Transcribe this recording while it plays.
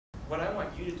what I want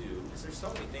you to do is there's so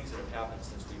many things that have happened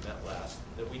since we met last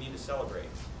that we need to celebrate.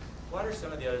 What are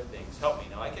some of the other things? Help me.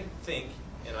 Now I can think,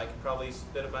 and I can probably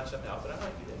spit a bunch of them out, but I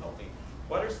want you to help me.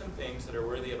 What are some things that are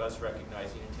worthy of us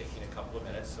recognizing and taking a couple of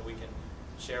minutes so we can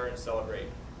share and celebrate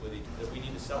with each that we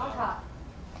need to celebrate? Sock.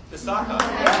 The sock hop.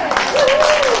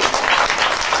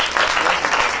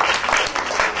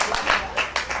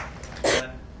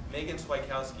 And Megan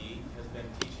Swikowski has been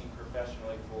teaching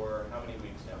professionally for how many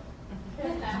weeks now?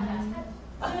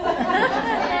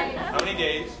 How many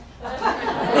days?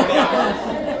 How many hours?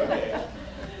 Okay.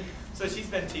 So she's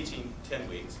been teaching 10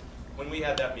 weeks. When we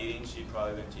had that meeting, she'd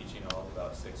probably been teaching all of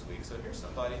about 6 weeks. So here's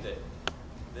somebody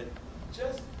that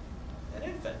just an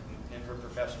infant in her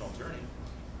professional journey.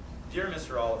 Dear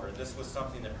Mr. Oliver, this was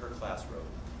something that her class wrote.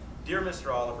 Dear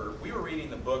Mr. Oliver, we were reading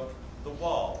the book The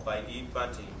Wall by Eve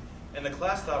Bunting, and the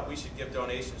class thought we should give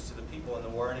donations to the people in the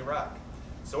war in Iraq.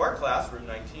 So our class, room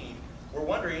 19, we're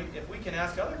wondering if we can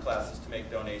ask other classes to make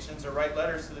donations or write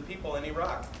letters to the people in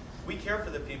Iraq. We care for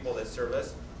the people that serve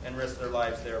us and risk their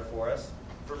lives there for us,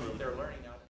 for whom they're learning.